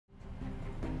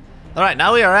Alright,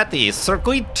 now we are at the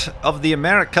Circuit of the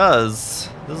Americas.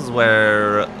 This is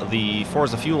where the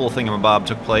Forza Fuel thingamabob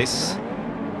took place.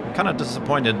 I'm kind of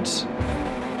disappointed.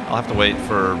 I'll have to wait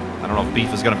for... I don't know if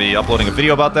Beef is going to be uploading a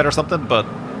video about that or something, but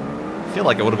I feel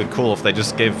like it would have been cool if they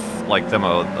just gave like them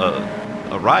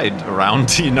a ride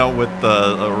around, you know, with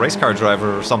a race car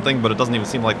driver or something, but it doesn't even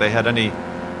seem like they had any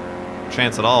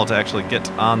chance at all to actually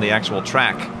get on the actual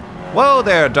track. Whoa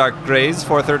there, Dark Grays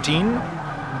 413.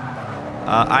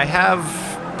 I have,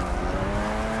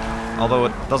 although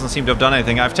it doesn't seem to have done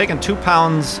anything, I've taken 2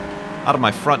 pounds out of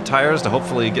my front tires to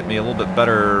hopefully get me a little bit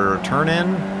better turn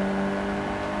in.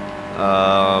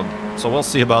 So we'll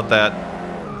see about that.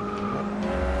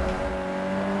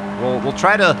 We'll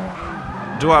try to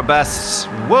do our best.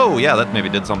 Whoa, yeah, that maybe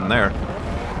did something there.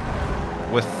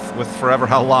 With forever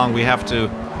how long we have to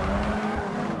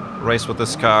race with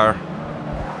this car.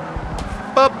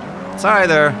 Boop! Sorry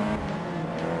there.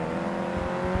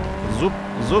 Zoop,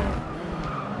 zoop.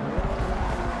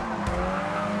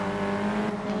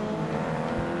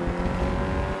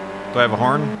 Do I have a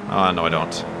horn? No, I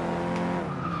don't.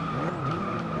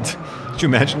 Could you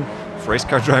imagine if race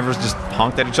car drivers just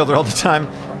honked at each other all the time?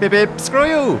 Beep, beep, screw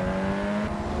you!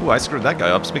 Ooh, I screwed that guy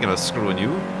up. Speaking of screwing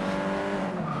you.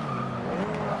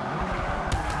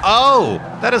 Oh!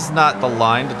 That is not the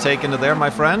line to take into there,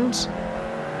 my friend.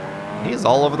 He's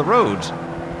all over the road.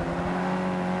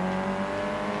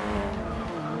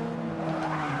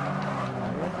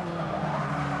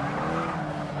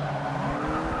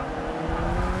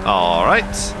 All right.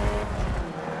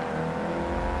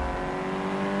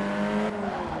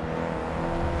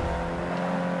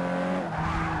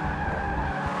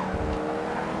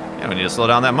 Yeah, we need to slow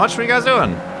down that much. What are you guys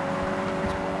doing?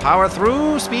 Power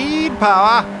through, speed,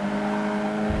 power.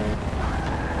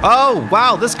 Oh,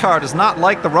 wow, this car does not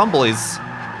like the rumblies.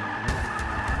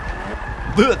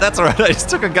 That's all right, I just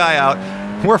took a guy out.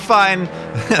 We're fine.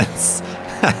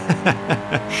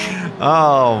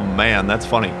 Oh, man, that's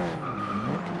funny.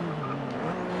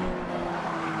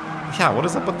 Yeah, what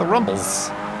is up with the rumbles?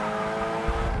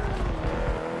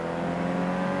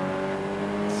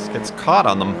 This gets caught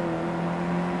on them.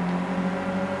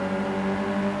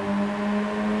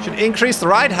 Should increase the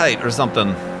ride height or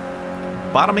something.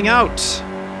 Bottoming out.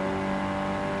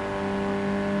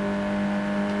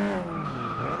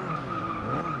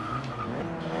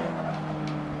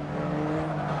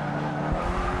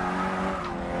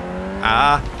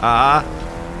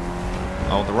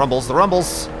 Oh, the rumbles, the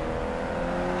rumbles.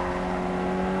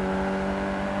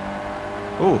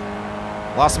 Ooh,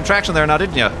 lost some traction there now,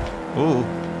 didn't you? Ooh.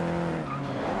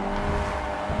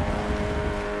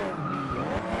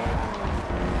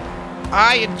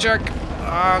 Ah, you jerk.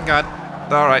 Oh, God.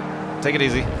 All right, take it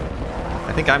easy.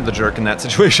 I think I'm the jerk in that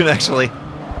situation, actually.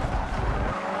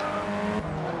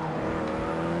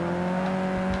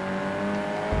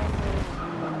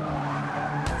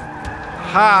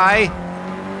 Hi.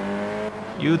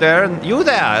 You there in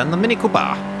the Mini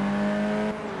Cooper.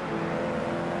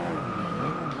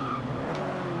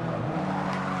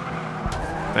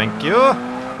 Thank you.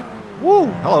 Woo,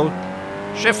 hello.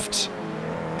 Shift.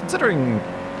 Considering,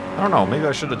 I don't know, maybe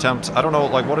I should attempt, I don't know,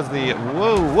 like, what is the,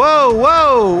 whoa, whoa,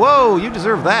 whoa, whoa, you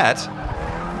deserve that.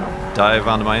 Don't dive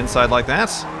onto my inside like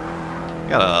that. You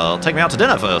gotta take me out to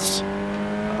dinner first.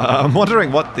 I'm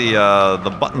wondering what the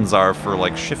buttons are for,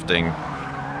 like, shifting.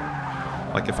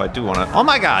 Like, if I do want to, oh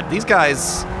my God, these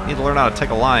guys need to learn how to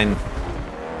take a line.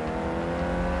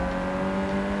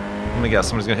 Let me guess,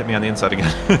 somebody's gonna hit me on the inside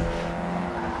again.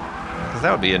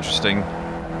 That would be interesting.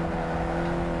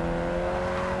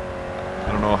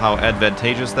 I don't know how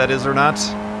advantageous that is or not.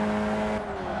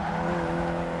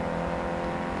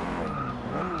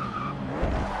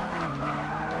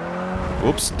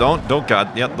 Oops, don't,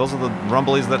 God. Yep, those are the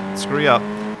rumblies that screw you up.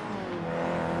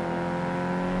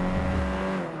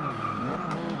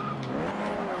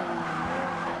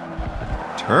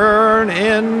 Turn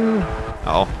in.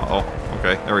 Uh-oh,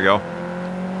 okay, there we go.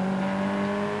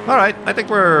 Alright, I think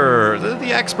we're...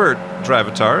 The expert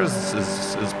Drivatar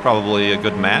is probably a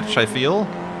good match, I feel.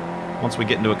 Once we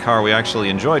get into a car we actually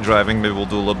enjoy driving, maybe we'll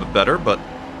do a little bit better, but...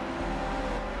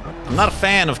 I'm not a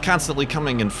fan of constantly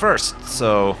coming in first,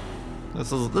 so...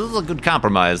 This is a good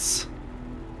compromise.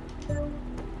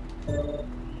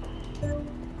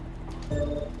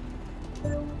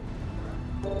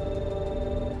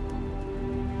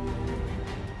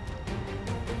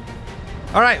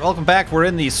 Alright, welcome back. We're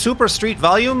in the Super Street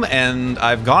volume, and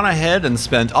I've gone ahead and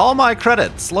spent all my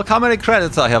credits. Look how many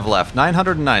credits I have left,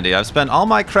 990. I've spent all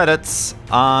my credits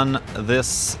on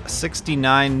this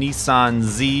 69 Nissan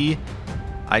Z.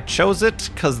 I chose it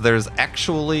because there's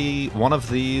actually one of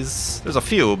these. There's a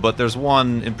few, but there's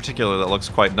one in particular that looks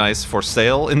quite nice for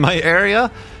sale in my area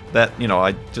that, you know,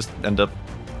 I just end up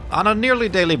on a nearly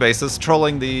daily basis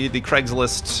trolling the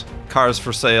Craigslist cars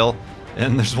for sale,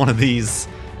 and there's one of these,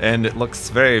 and it looks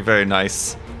very, very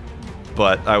nice.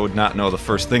 But I would not know the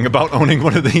first thing about owning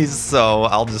one of these, so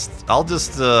I'll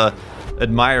just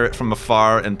admire it from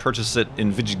afar and purchase it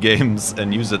in Vidge Games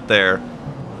and use it there.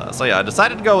 So yeah, I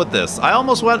decided to go with this. I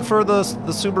almost went for the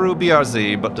Subaru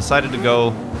BRZ, but decided to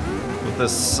go with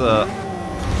this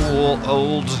cool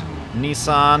old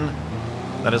Nissan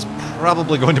that is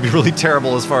probably going to be really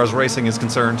terrible as far as racing is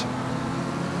concerned.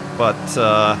 But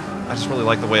I just really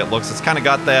like the way it looks. It's kind of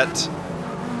got that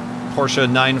Porsche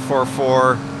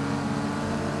 944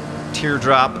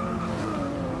 teardrop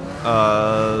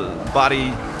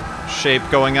body shape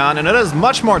going on, and it is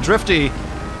much more drifty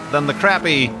than the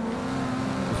crappy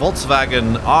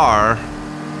Volkswagen R.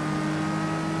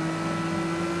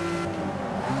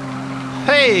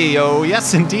 Hey, oh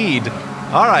yes indeed.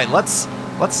 All right, let's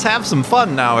have some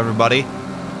fun now, everybody.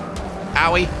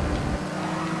 Owie.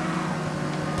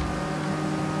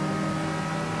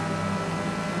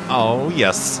 Oh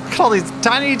yes, look at all these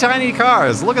tiny, tiny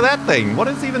cars. Look at that thing. What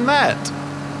is even that?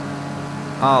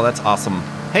 Oh, that's awesome.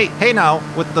 Hey now,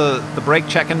 with the brake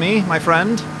checking me, my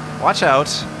friend. Watch out.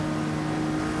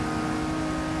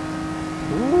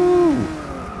 Ooh.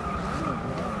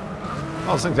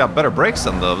 Oh, this thing's got better brakes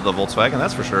than the Volkswagen,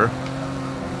 that's for sure.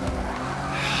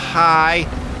 Hi.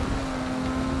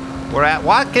 We're at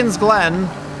Watkins Glen,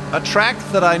 a track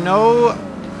that I know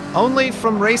only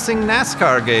from racing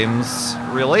NASCAR games,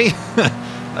 really.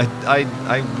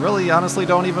 I really honestly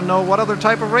don't even know what other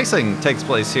type of racing takes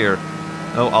place here.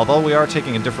 Oh, although we are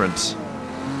taking a different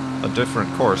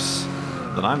course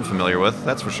than I'm familiar with,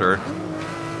 that's for sure.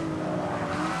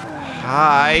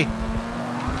 Hi.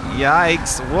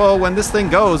 Yikes. Whoa, when this thing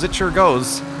goes, it sure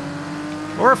goes.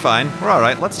 We're fine. We're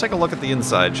alright. Let's take a look at the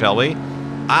inside, shall we?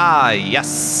 Ah,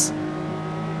 yes.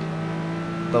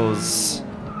 Those...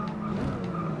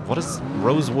 What is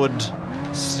rosewood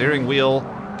steering wheel?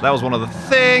 That was one of the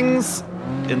things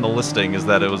in the listing, is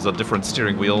that it was a different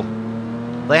steering wheel.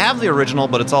 They have the original,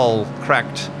 but it's all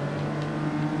cracked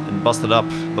and busted up,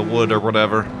 the wood or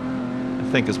whatever, I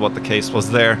think is what the case was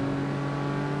there.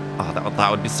 Oh, that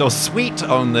would be so sweet to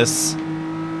own this.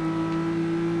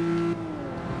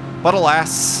 But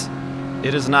alas,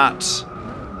 it is not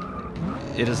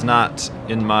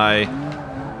in my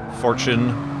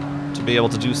fortune to be able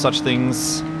to do such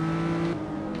things.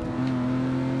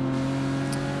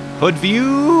 Hood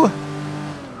view!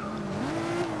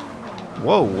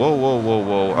 Whoa, whoa, whoa, whoa,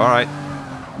 whoa. Alright.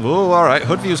 Whoa, alright.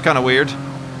 Hood view's kind of weird.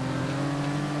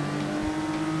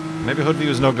 Maybe hood view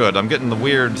is no good. I'm getting the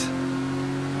weird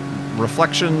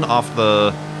reflection off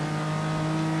the...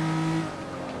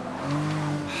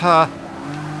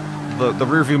 the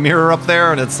rear view mirror up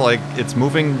there, and it's like, it's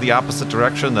moving the opposite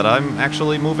direction that I'm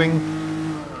actually moving.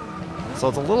 So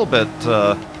it's a little bit,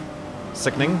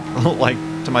 sickening, like,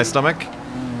 to my stomach.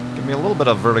 Give me a little bit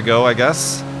of vertigo, I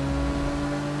guess.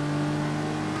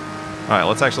 Alright,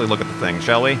 let's actually look at the thing,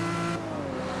 shall we?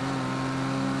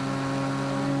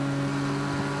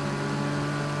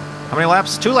 How many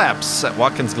laps? 2 laps at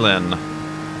Watkins Glen.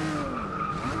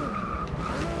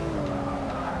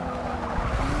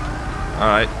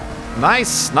 Alright.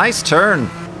 Nice turn.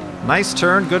 Nice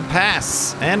turn, good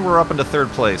pass. And we're up into 3rd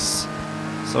place.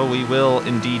 So we will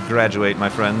indeed graduate, my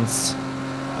friends.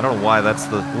 I don't know why that's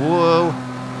the... Whoa.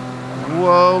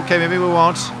 Whoa, okay, maybe we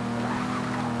won't.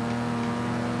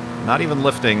 Not even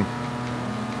lifting.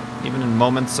 Even in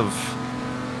moments of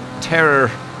terror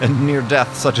and near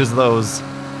death such as those.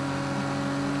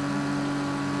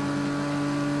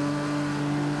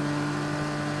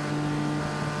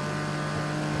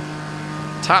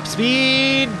 Top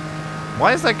speed!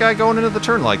 Why is that guy going into the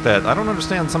turn like that? I don't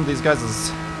understand some of these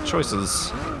guys'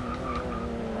 choices.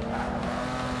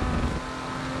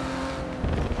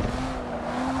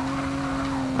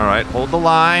 Alright, hold the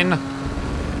line.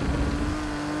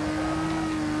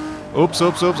 Oops,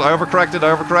 oops, oops. I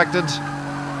overcorrected.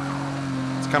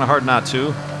 It's kind of hard not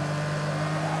to.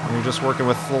 When you're just working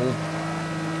with little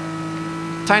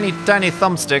tiny, tiny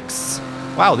thumbsticks.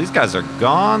 Wow, these guys are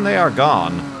gone. They are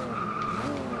gone.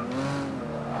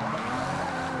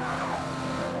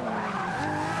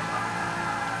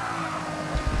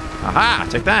 Aha!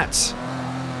 Take that!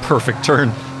 Perfect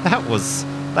turn. That was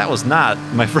not,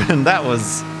 my friend, that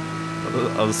was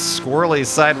a squirrely,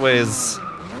 sideways,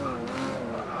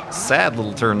 sad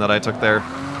little turn that I took there.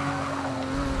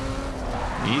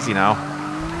 Easy now.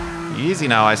 Easy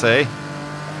now, I say.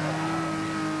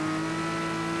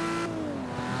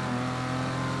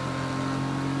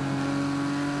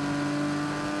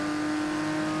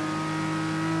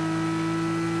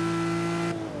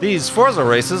 These Forza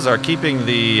races are keeping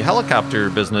the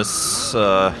helicopter business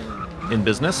in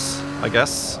business, I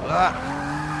guess.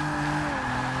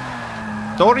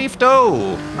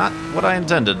 Dorifto! Not what I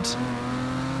intended.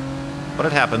 But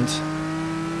it happened.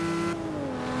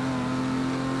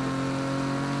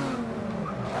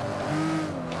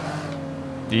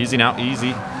 Easy now,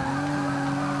 easy.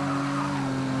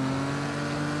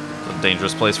 It's a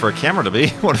dangerous place for a camera to be.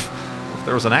 What if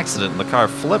there was an accident and the car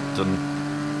flipped and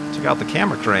took out the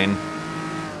camera crane?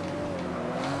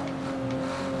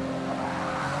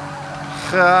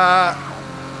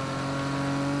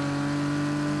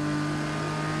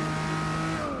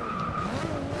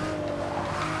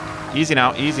 Easy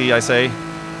now, easy, I say.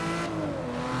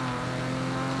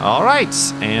 Alright,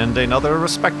 and another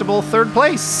respectable third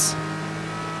place.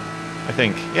 I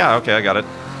think. Yeah, okay, I got it.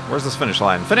 Where's this finish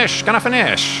line? Finish! Gonna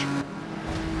finish!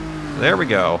 There we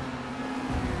go.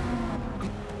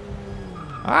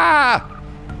 Ah!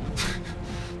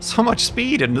 So much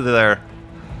speed into there.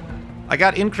 I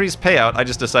got increased payout. I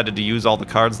just decided to use all the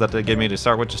cards that they gave me to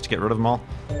start with just to get rid of them all.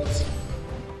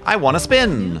 I want to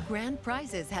spin! New grand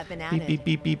prizes have been added. Beep,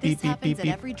 beep, beep, beep, this beep, happens beep, at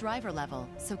beep. every driver level,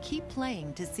 so keep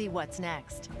playing to see what's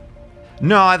next.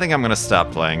 No, I think I'm gonna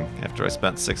stop playing after I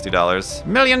spent $60. $1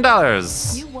 million!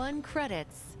 You won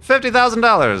credits.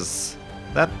 $50,000!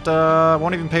 That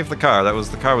won't even pay for the car.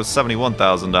 The car was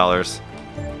 $71,000.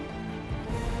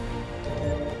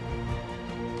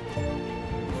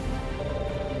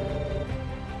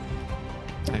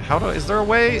 Is there a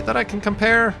way that I can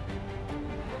compare?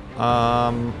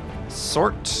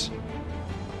 Sort.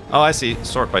 Oh, I see.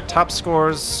 Sort by top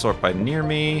scores, sort by near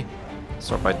me,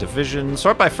 sort by division,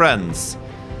 sort by friends.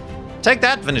 Take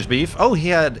that, Vintage Beef. Oh, he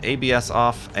had ABS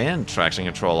off and traction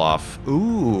control off.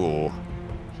 Ooh.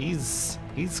 He's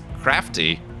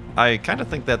crafty. I kind of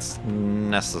think that's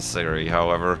necessary,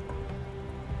 however.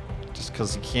 Just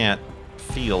because you can't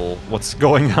feel what's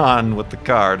going on with the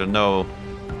car to know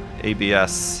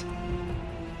ABS.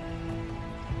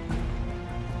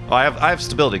 Oh, I have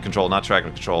stability control, not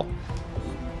traction control.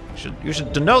 You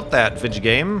should denote that, Vidge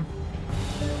game.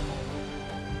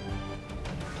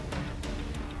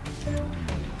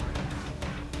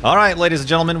 Alright, ladies and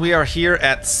gentlemen, we are here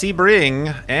at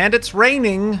Sebring, and it's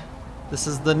raining. This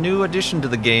is the new addition to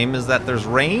the game, is that there's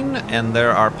rain, and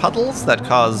there are puddles that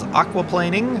cause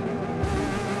aquaplaning.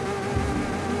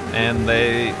 And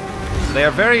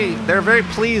they're very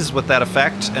pleased with that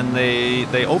effect, and they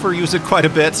overuse it quite a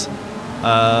bit.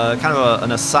 Kind of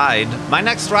an aside. My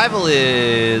next rival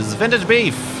is Vintage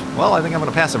Beef. Well, I think I'm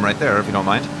gonna pass him right there, if you don't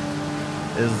mind.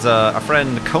 Is a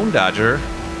friend Cone Dodger,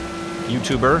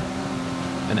 YouTuber,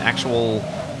 an actual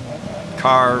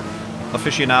car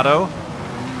aficionado,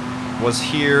 was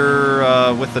here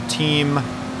with the team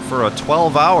for a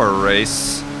 12-hour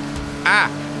race. Ah!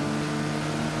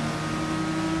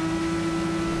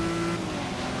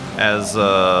 As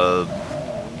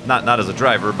not as a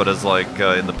driver, but as like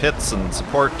in the pits and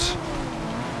support.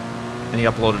 And he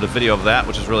uploaded a video of that,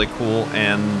 which is really cool.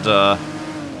 And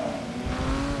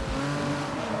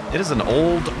it is an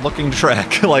old-looking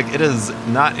track. Like, it is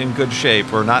not in good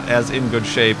shape, or not as in good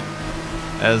shape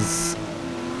as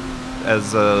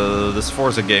this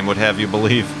Forza game would have you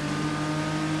believe.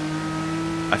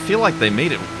 I feel like they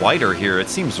made it wider here. It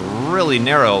seems really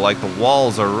narrow, like the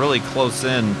walls are really close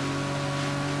in.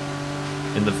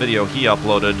 In the video he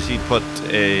uploaded, he put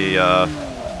a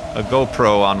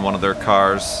GoPro on one of their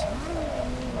cars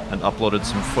and uploaded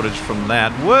some footage from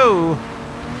that. Whoa!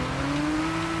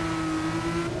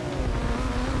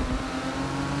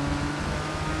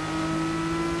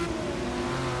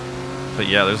 But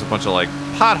yeah, there's a bunch of like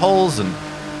potholes and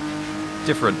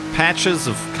different patches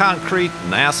of concrete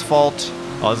and asphalt.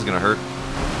 Oh, this is gonna hurt.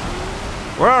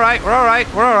 We're alright, we're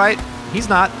alright, we're alright. He's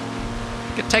not.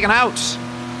 Get taken out.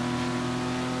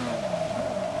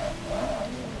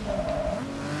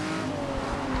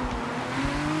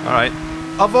 Alright.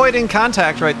 Avoiding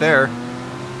contact right there.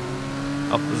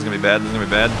 Oh, this is gonna be bad, this is gonna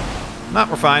be bad. No,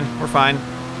 we're fine, we're fine.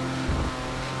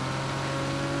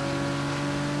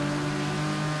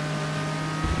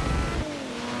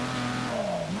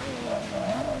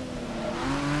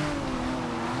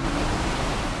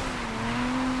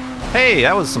 Hey,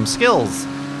 that was some skills.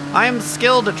 I am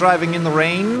skilled at driving in the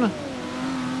rain.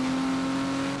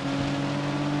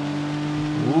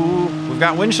 Ooh, we've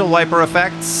got windshield wiper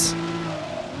effects.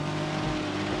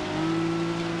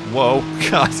 Whoa,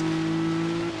 God.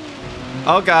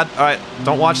 Oh, God. All right,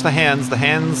 don't watch the hands. The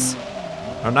hands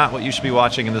are not what you should be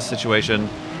watching in this situation.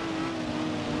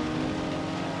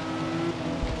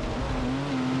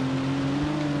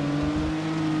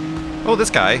 Oh, this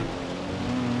guy.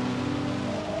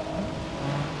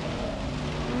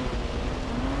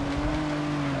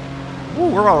 Ooh,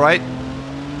 we're all right.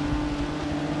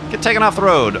 Get taken off the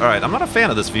road. All right, I'm not a fan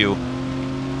of this view.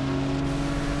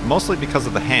 Mostly because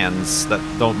of the hands that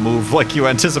don't move like you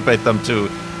anticipate them to.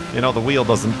 You know, the wheel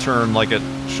doesn't turn like it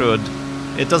should.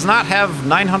 It does not have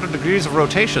 900 degrees of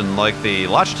rotation like the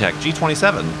Logitech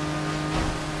G27.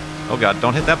 Oh god,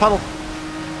 don't hit that puddle.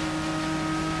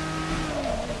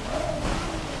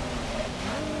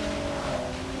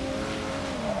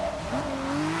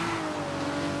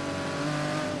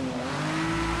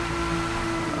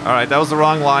 Alright, that was the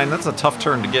wrong line. That's a tough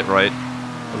turn to get right,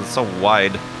 because it's so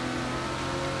wide.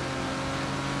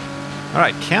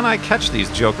 Alright, can I catch these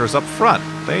jokers up front?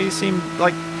 They seem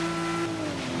like...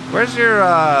 Where's your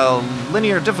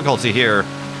linear difficulty here?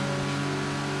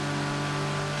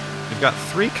 You've got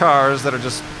 3 cars that are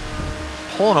just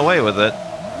pulling away with it.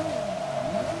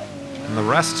 And the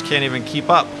rest can't even keep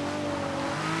up.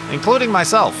 Including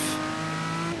myself.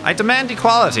 I demand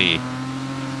equality.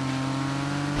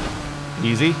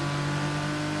 Easy.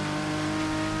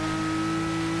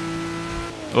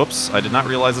 Oops, I did not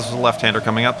realize this was a left-hander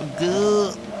coming up.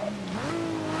 Gah.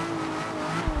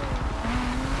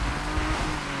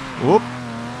 Whoop.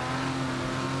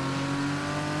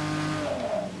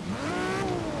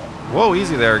 Whoa,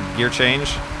 easy there, gear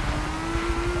change.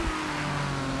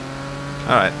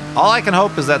 Alright, all I can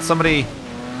hope is that somebody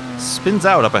spins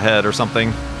out up ahead or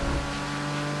something.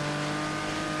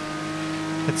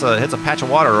 Hits a patch of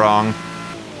water wrong.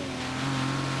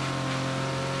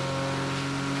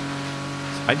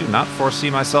 I do not foresee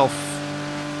myself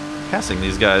passing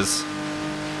these guys.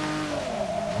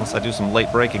 Unless I do some late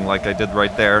braking like I did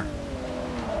right there.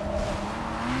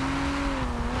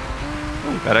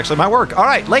 Ooh, that actually might work.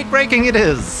 Alright, late braking it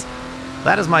is!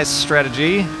 That is my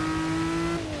strategy.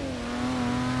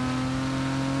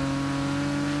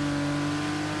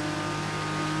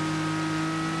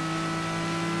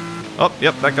 Oh,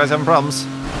 yep, that guy's having problems.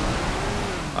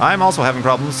 I'm also having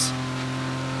problems.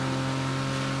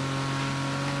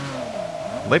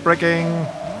 Late braking.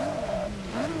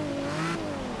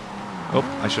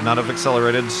 Oh, I should not have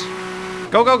accelerated.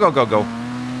 Go, go, go, go, go.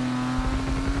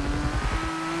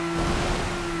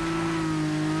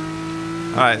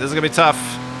 Alright, this is gonna be tough.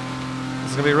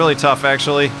 This is gonna be really tough,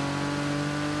 actually.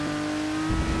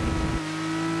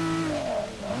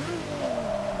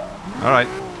 Alright.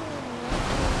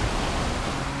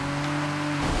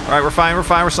 Alright, we're fine,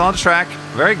 we're still on the track.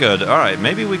 Very good. Alright,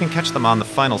 maybe we can catch them on the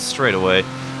final straightaway.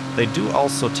 They do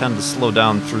also tend to slow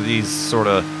down through these sort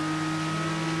of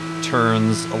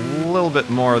turns a little bit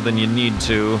more than you need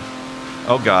to.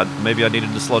 Oh god, maybe I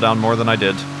needed to slow down more than I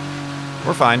did.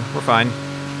 We're fine, we're fine.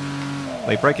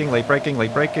 Late braking, late braking,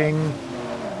 late braking.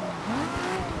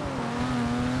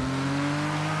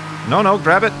 No, no,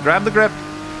 grab it, grab the grip.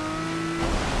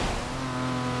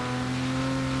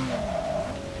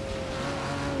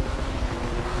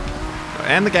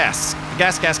 And the gas.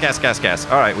 Gas, gas, gas, gas, gas.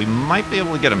 Alright, we might be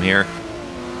able to get him here.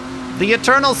 The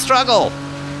eternal struggle!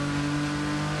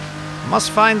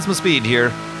 Must find some speed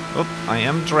here. Oh, I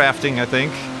am drafting, I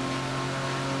think.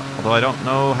 Although I don't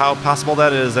know how possible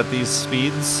that is at these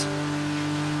speeds.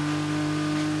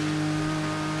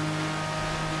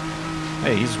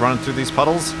 Hey, he's running through these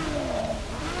puddles.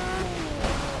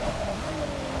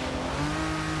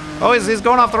 Oh, he's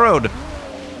going off the road.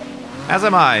 As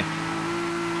am I.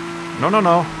 No, no,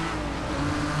 no.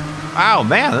 Ow,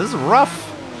 man, this is rough.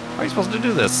 How are you supposed to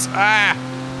do this? Ah!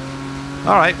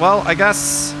 Alright, well, I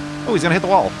guess... Oh, he's gonna hit the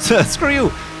wall. Screw you!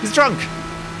 He's drunk!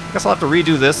 Guess I'll have to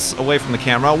redo this away from the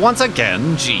camera once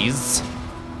again. Jeez.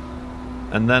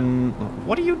 And then...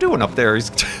 What are you doing up there?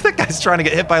 That guy's trying to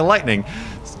get hit by lightning.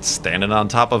 Standing on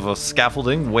top of a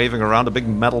scaffolding, waving around a big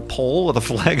metal pole with a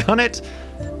flag on it.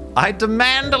 I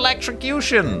demand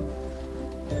electrocution!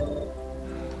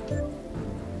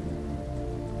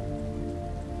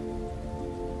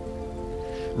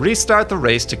 Restart the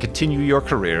race to continue your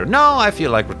career. No, I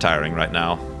feel like retiring right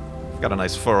now. I've got a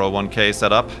nice 401k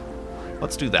set up.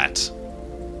 Let's do that.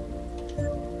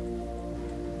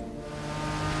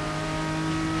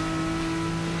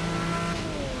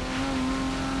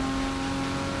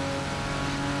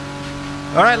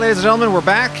 Alright, ladies and gentlemen, we're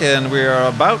back, and we are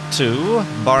about to,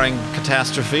 barring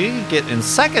catastrophe, get in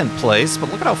second place, but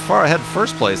look at how far ahead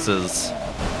first place is.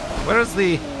 Where's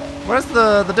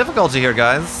the difficulty here,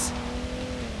 guys?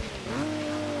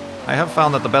 I have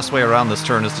found that the best way around this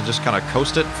turn is to just kind of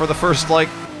coast it for the first, like,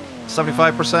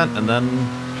 75% and then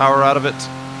power out of it.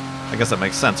 I guess that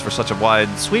makes sense for such a wide,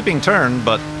 sweeping turn,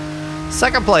 but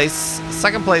second place,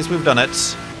 we've done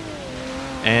it.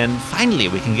 And finally,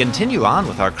 we can continue on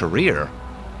with our career.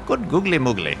 Good googly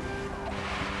moogly.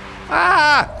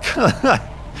 Ah!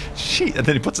 Shit, and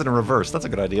then he puts it in reverse. That's a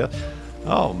good idea.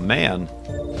 Oh, man.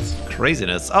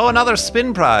 Craziness. Oh, another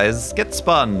spin prize. Get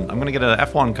spun. I'm gonna get an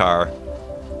F1 car.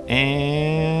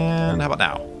 And how about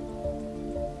now?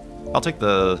 I'll take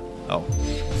the... Oh.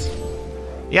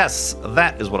 Yes,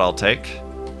 that is what I'll take.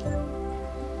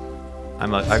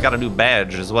 I've got a new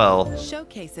badge as well.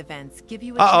 Showcase events give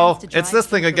you a Uh-oh, chance to it's this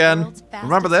thing again.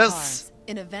 Remember this?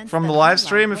 From the live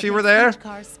stream if you were there?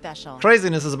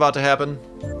 Craziness is about to happen.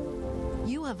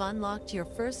 You have unlocked your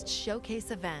first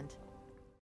showcase event.